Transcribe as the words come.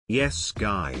Yes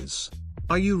guys.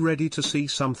 Are you ready to see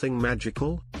something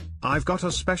magical? I've got a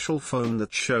special phone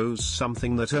that shows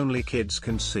something that only kids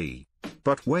can see.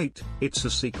 But wait, it's a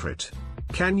secret.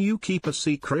 Can you keep a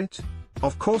secret?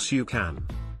 Of course you can.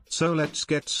 So let's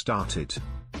get started.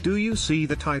 Do you see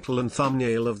the title and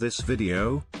thumbnail of this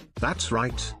video? That's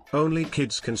right, only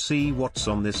kids can see what's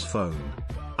on this phone.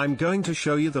 I'm going to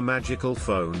show you the magical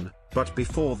phone, but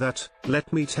before that,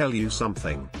 let me tell you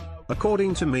something.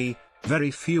 According to me,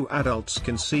 very few adults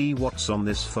can see what's on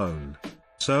this phone.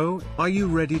 So, are you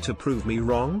ready to prove me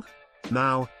wrong?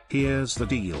 Now, here's the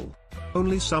deal.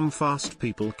 Only some fast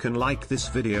people can like this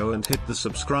video and hit the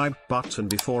subscribe button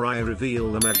before I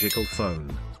reveal the magical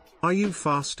phone. Are you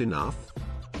fast enough?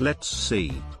 Let's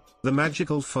see. The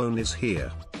magical phone is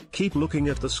here. Keep looking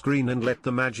at the screen and let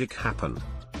the magic happen.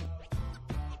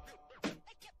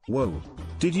 Whoa,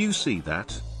 did you see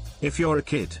that? If you're a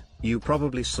kid, you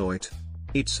probably saw it.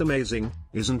 It's amazing,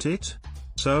 isn't it?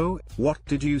 So, what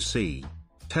did you see?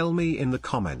 Tell me in the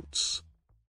comments.